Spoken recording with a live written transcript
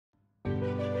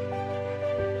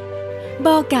บ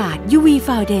อกาด UV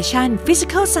Foundation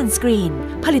Physical Sunscreen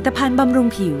ผลิตภัณฑ์บำรุง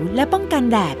ผิวและป้องกัน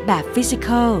แดดแบบ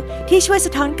Physical ที่ช่วยส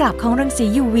ะท้อนกลับของรังสี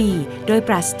UV โดยป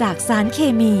ราศจากสารเค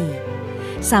มี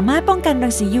สามารถป้องกันรั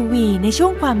งสี UV ในช่ว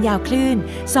งความยาวคลื่น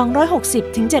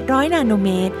 260-700 นาโนเม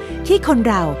ตรที่คน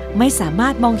เราไม่สามา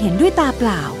รถมองเห็นด้วยตาเป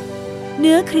ล่าเ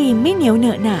นื้อครีมไม่เหนียวเหน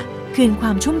อะหนะคืนคว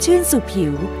ามชุ่มชื่นสู่ผิ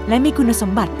วและมีคุณส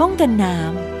มบัติป้องกันน้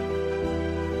ำ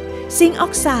ซิงค์ออ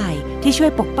กไซด์ที่ช่ว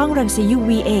ยปกป้องรังสี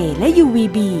UVA และ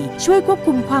UVB ช่วยควบ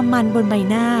คุมความมันบนใบ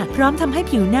หน้าพร้อมทำให้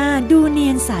ผิวหน้าดูเนี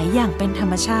ยนใสอย่างเป็นธร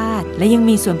รมชาติและยัง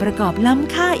มีส่วนประกอบล้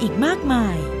ำค่าอีกมากมา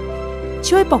ย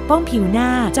ช่วยปกป้องผิวหน้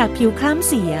าจากผิวคล้ำ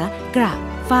เสียกระ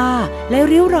ฝ้าและ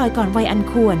ริ้วรอยก่อนวัยอัน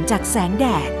ควรจากแสงแด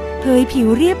ดเผยผิว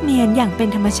เรียบเนียนอย่างเป็น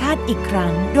ธรรมชาติอีกครั้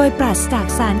งโดยปราศจาก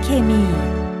สารเคมี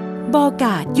บอก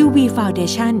าด UV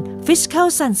Foundation Physical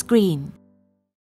Sunscreen